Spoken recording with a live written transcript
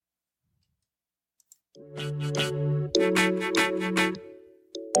And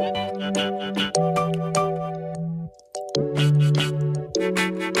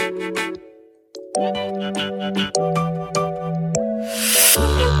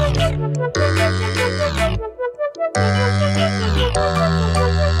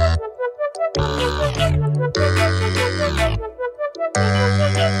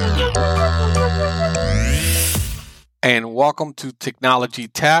welcome to Technology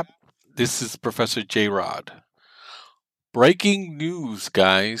Tap. This is Professor J Rod. Breaking news,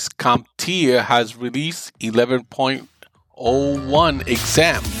 guys. CompTIA has released 11.01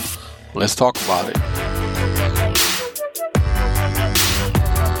 exam. Let's talk about it.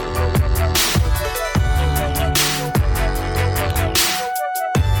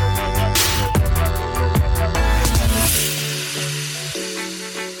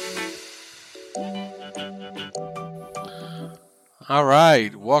 All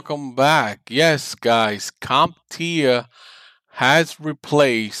right, welcome back. Yes, guys, CompTIA has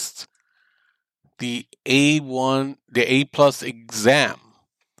replaced the A1, the A plus exam.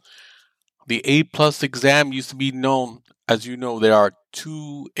 The A plus exam used to be known, as you know, there are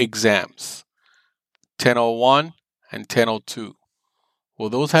two exams, 1001 and 1002. Well,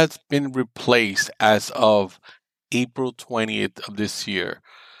 those has been replaced as of April 20th of this year.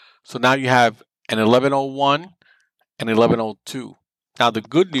 So now you have an 1101 and 1102. Now, the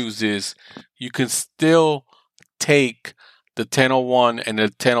good news is you can still take the 1001 and the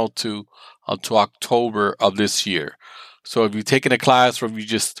 1002 until October of this year. So if you're taking a class or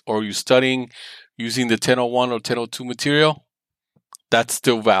you're studying using the 1001 or 1002 material, that's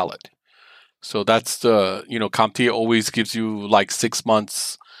still valid. So that's CompTIA always gives you like 6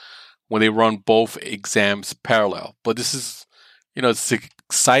 months when they run both exams parallel. But this is, it's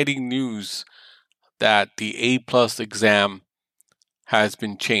exciting news that the A plus exam has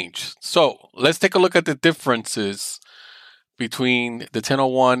been changed. So let's take a look at the differences between the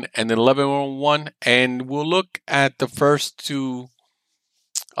 1001 and the 1101, and we'll look at the first two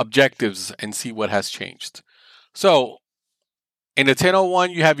objectives and see what has changed. So in the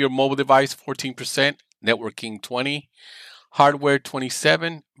 1001, you have your mobile device 14%, networking 20%, hardware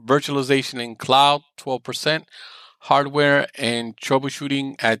 27%, virtualization and cloud 12%, hardware and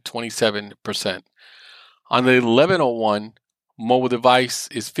troubleshooting at 27%. On the 1101, mobile device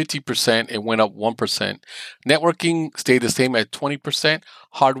is 50%, it went up 1%. Networking stayed the same at 20%.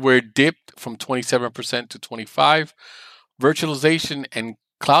 Hardware dipped from 27% to 25%. Virtualization and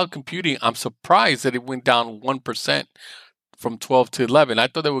cloud computing, I'm surprised that it went down 1% from 12 to 11. I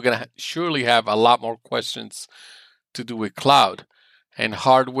thought they were going to surely have a lot more questions to do with cloud. And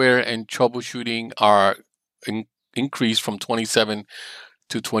hardware and troubleshooting are increased from 27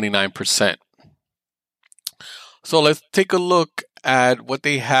 to 29%. So let's take a look at what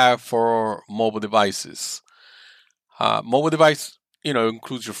they have for mobile devices. Mobile device,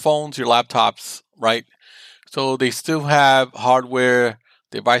 includes your phones, your laptops, right? So they still have hardware,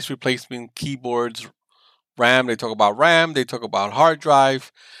 device replacement, keyboards, RAM. They talk about RAM. They talk about hard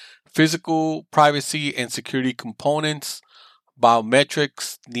drive, physical privacy and security components,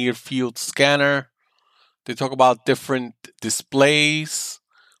 biometrics, near field scanner. They talk about different displays,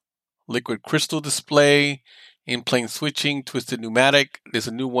 liquid crystal display, in-plane switching, twisted pneumatic. There's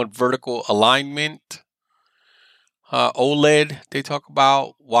a new one, vertical alignment. OLED, they talk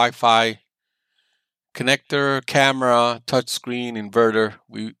about Wi-Fi connector, camera, touchscreen, inverter.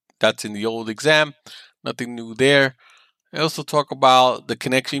 That's in the old exam. Nothing new there. They also talk about the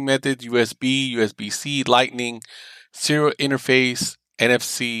connection methods, USB, USB-C, Lightning, serial interface,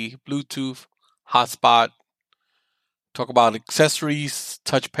 NFC, Bluetooth, hotspot. Talk about accessories,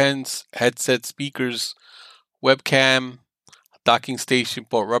 touch pens, headset speakers, webcam, docking station,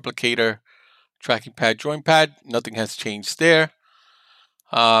 port replicator, tracking pad, joint pad. Nothing has changed there.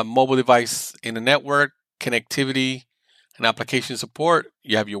 Mobile device in the network, connectivity, and application support.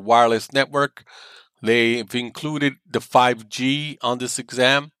 You have your wireless network. They've included the 5G on this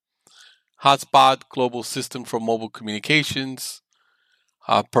exam. Hotspot, global system for mobile communications.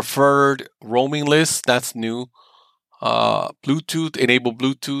 Preferred roaming list, that's new. Bluetooth,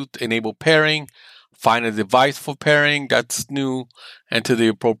 enable pairing. Find a device for pairing, that's new. Enter the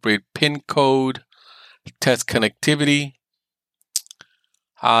appropriate PIN code. Test connectivity.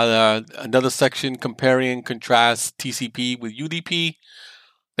 Another section, comparing and contrast TCP with UDP.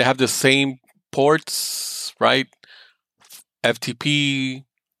 They have the same ports, right? FTP,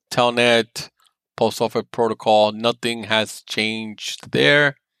 Telnet, Post Office Protocol. Nothing has changed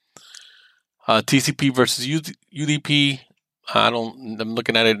there. TCP versus UDP. I'm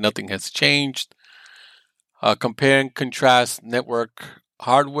looking at it. Nothing has changed. Compare and contrast network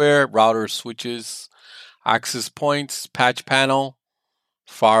hardware, routers, switches, access points, patch panel,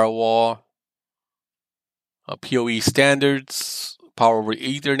 firewall, PoE standards, power over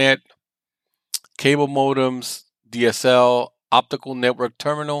Ethernet, cable modems, DSL, optical network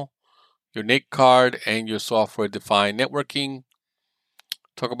terminal, your NIC card, and your software-defined networking.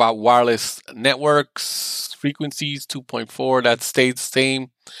 Talk about wireless networks, frequencies 2.4, that stays the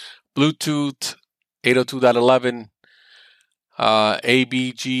same. Bluetooth 802.11,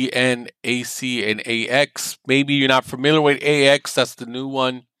 ABGN, AC, and AX. Maybe you're not familiar with AX, that's the new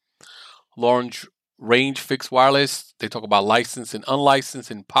one. Long range fixed wireless. They talk about licensed and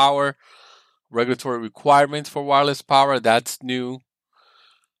unlicensed in power. Regulatory requirements for wireless power, that's new.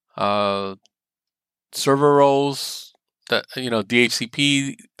 Server roles, that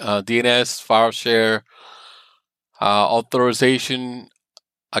DHCP, DNS, file share, authorization,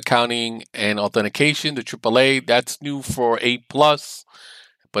 accounting, and authentication. The AAA, that's new for 8 plus,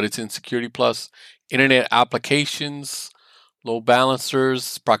 but it's in Security Plus. Internet applications, load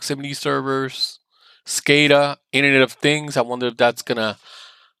balancers, proximity servers, SCADA, Internet of Things. I wonder if that's gonna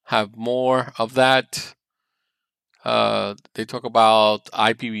have more of that. They talk about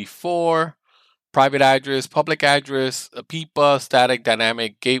IPv4, private address, public address, a PIPA, static,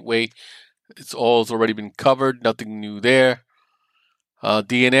 dynamic, gateway. It's all already been covered. Nothing new there.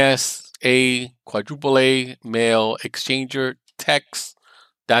 DNS, quadruple A, mail, exchanger, text.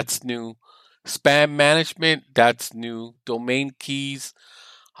 That's new. Spam management. That's new. Domain keys,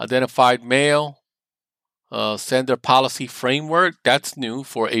 identified mail, sender policy framework. That's new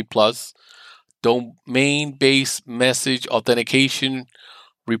for A+. Domain-based message authentication,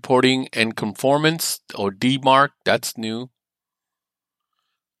 reporting and conformance, or DMARC. That's new.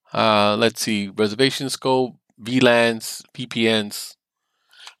 Let's see. Reservation scope, VLANs, VPNs.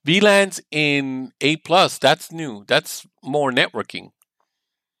 VLANs in A+, that's new. That's more networking.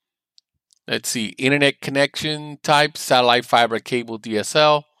 Let's see. Internet connection type, satellite, fiber, cable,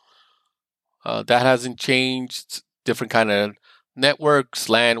 DSL. That hasn't changed. Different kind of networks,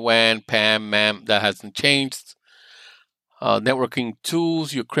 LAN, WAN, PAM, MAM, that hasn't changed. Networking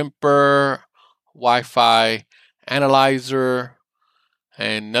tools, your crimper, Wi-Fi analyzer,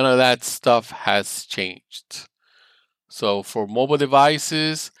 and none of that stuff has changed. So for mobile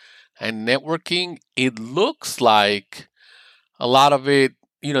devices and networking, it looks like a lot of it,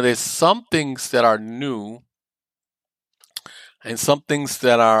 there's some things that are new and some things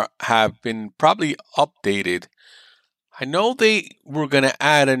that have been probably updated. I know they were going to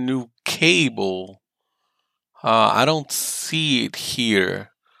add a new cable. I don't see it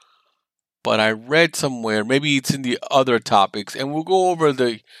here, but I read somewhere, maybe it's in the other topics, and we'll go over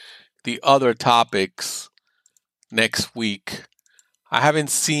the other topics next week. I haven't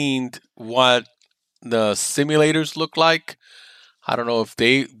seen what the simulators look like. I don't know if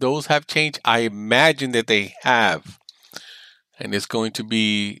those have changed. I imagine that they have. And it's going to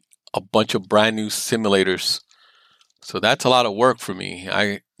be a bunch of brand new simulators. So that's a lot of work for me.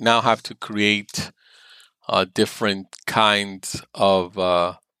 I now have to create different kinds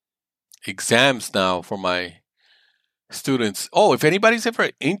of exams now for my students. Oh, if anybody's ever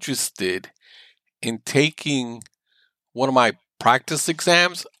interested in taking one of my practice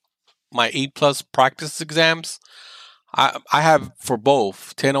exams, my A+ practice exams, I have for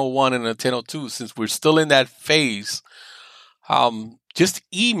both 1001 and a 1002. Since we're still in that phase, just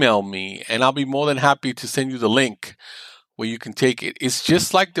email me and I'll be more than happy to send you the link where you can take it. It's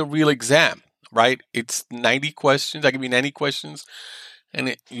just like the real exam, right? It's 90 questions. I give you 90 questions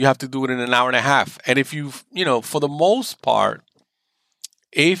and you have to do it in an hour and a half. And if for the most part,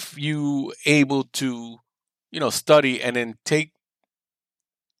 if you able to, study and then take,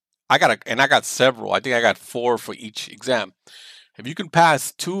 I got several. I think I got 4 for each exam. If you can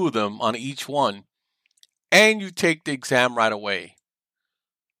pass 2 of them on each one and you take the exam right away,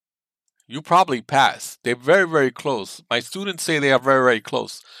 you probably pass. They're very, very close. My students say they are very, very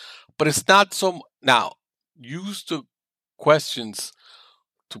close. But it's not so... Now, use the questions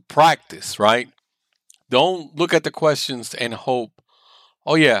to practice, right? Don't look at the questions and hope,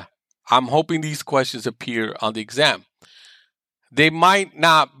 oh yeah, I'm hoping these questions appear on the exam. They might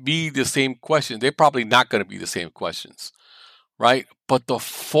not be the same questions. They're probably not going to be the same questions, right? But the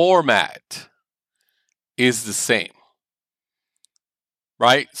format is the same,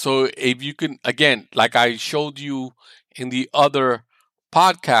 right? So if you can, again, like I showed you in the other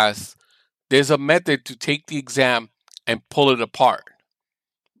podcast, there's a method to take the exam and pull it apart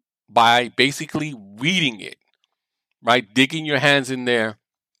by basically reading it, right? Digging your hands in there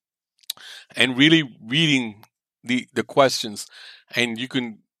and really reading the questions, and you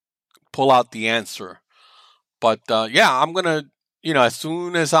can pull out the answer. But yeah, I'm going to as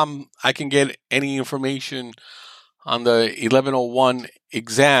soon as I can get any information on the 1101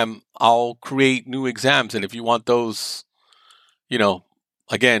 exam, I'll create new exams. And if you want those, you know,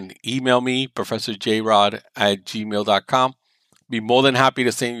 again, email me, professorjrod@gmail.com. Be more than happy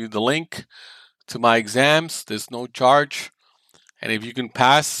to send you the link to my exams. There's no charge. And if you can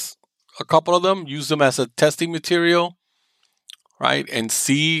pass a couple of them, use them as a testing material, right? And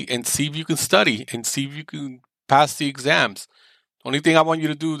see if you can study and see if you can pass the exams. Only thing I want you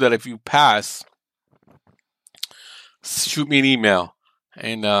to do that if you pass, shoot me an email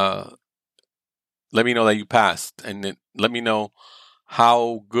and let me know that you passed, and then let me know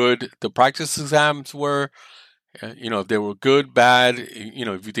how good the practice exams were. If they were good, bad.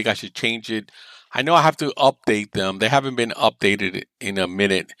 If you think I should change it. I know I have to update them. They haven't been updated in a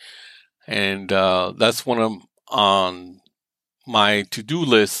minute, and that's one of them on my to-do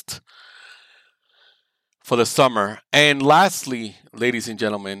list for the summer. And lastly, ladies and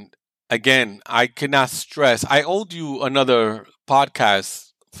gentlemen, again, I cannot stress. I owed you another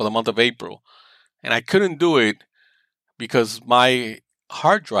podcast for the month of April, and I couldn't do it because my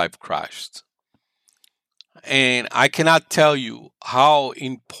hard drive crashed. And I cannot tell you how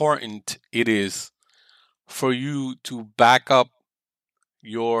important it is for you to back up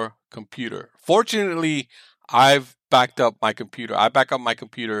your computer. Fortunately, I've backed up my computer. I back up my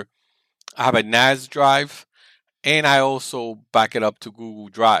computer. I have a NAS drive, and I also back it up to Google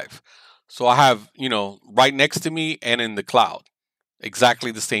Drive. So I have, right next to me and in the cloud,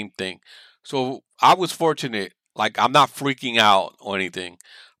 exactly the same thing. So I was fortunate. Like, I'm not freaking out or anything,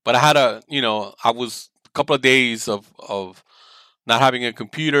 but I had I was a couple of days of not having a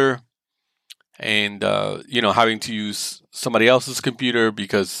computer, and having to use somebody else's computer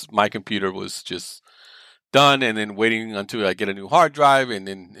because my computer was just done, and then waiting until I get a new hard drive, and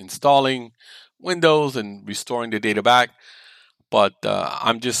then installing Windows and restoring the data back. But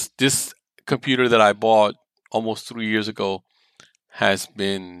this computer that I bought almost 3 years ago has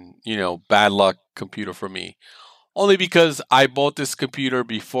been, bad luck computer for me. Only because I bought this computer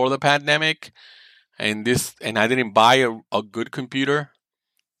before the pandemic, and I didn't buy a good computer,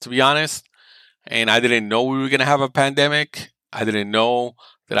 to be honest. And I didn't know we were going to have a pandemic. I didn't know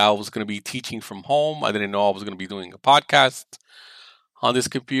that I was going to be teaching from home. I didn't know I was going to be doing a podcast on this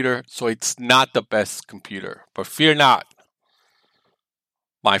computer. So it's not the best computer. But fear not,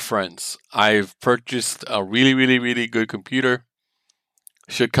 my friends. I've purchased a really, really, really good computer.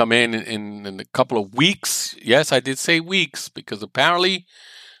 Should come in a couple of weeks. Yes, I did say weeks because apparently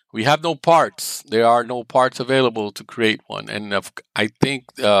we have no parts. There are no parts available to create one. And I think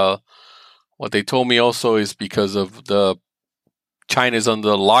what they told me also is because of the China's under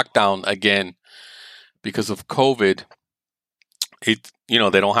lockdown again because of COVID. They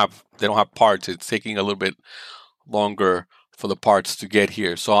don't have parts. It's taking a little bit longer for the parts to get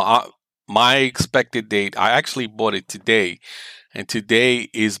here. So my expected date, I actually bought it today, and today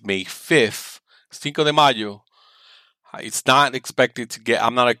is May 5th, Cinco de Mayo. It's not expected to get.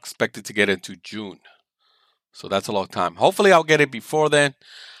 I'm not expected to get it into June, so that's a long time. Hopefully, I'll get it before then.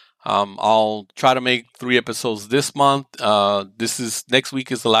 I'll try to make 3 episodes this month. Next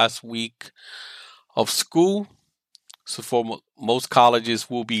week is the last week of school, so for most colleges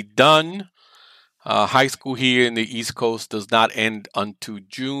will be done. High school here in the East Coast does not end until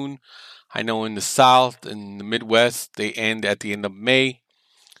June. I know in the South and the Midwest they end at the end of May.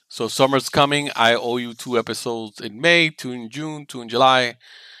 So summer's coming. I owe you 2 episodes in May, 2 in June, 2 in July,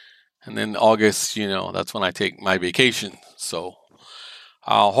 and then August. That's when I take my vacation. So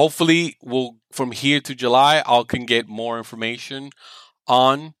hopefully, from here to July, I can get more information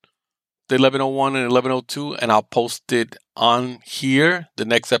on the 1101 and 1102, and I'll post it on here. The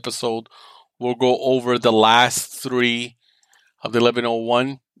next episode, we'll go over the last 3 of the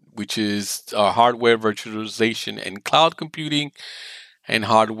 1101, which is hardware virtualization and cloud computing, and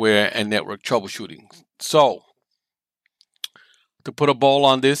hardware and network troubleshooting. So, to put a bow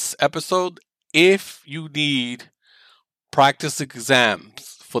on this episode, if you need practice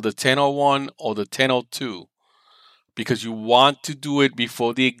exams for the 1001 or the 1002 because you want to do it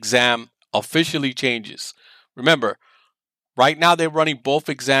before the exam officially changes. Remember, right now they're running both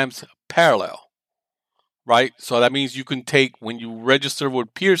exams parallel, right? So that means you can take, when you register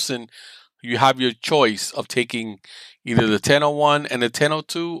with Pearson, you have your choice of taking either the 1001 and the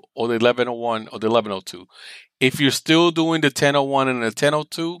 1002 or the 1101 or the 1102. If you're still doing the 1001 and the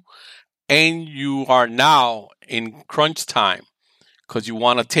 1002 and you are now in crunch time because you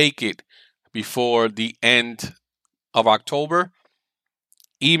want to take it before the end of October,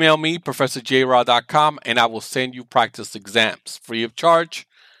 email me, professorjrod.com, and I will send you practice exams free of charge.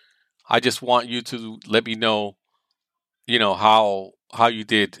 I just want you to let me know how you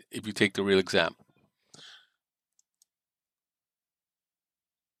did if you take the real exam.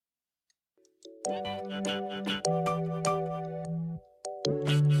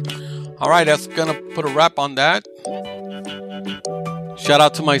 All right, that's gonna put a wrap on that. Shout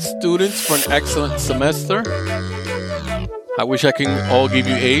out to my students for an excellent semester. I wish I can all give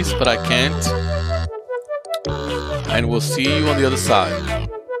you A's, but I can't. And we'll see you on the other side.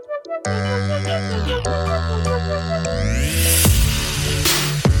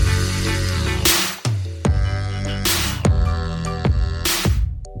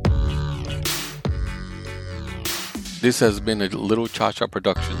 This has been a Little Cha-Cha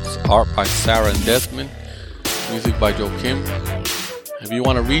Productions. Art by Sarah and Desmond. Music by Joe Kim. If you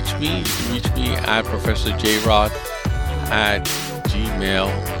want to reach me, you can reach me at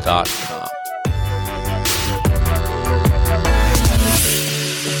ProfessorJrod@gmail.com.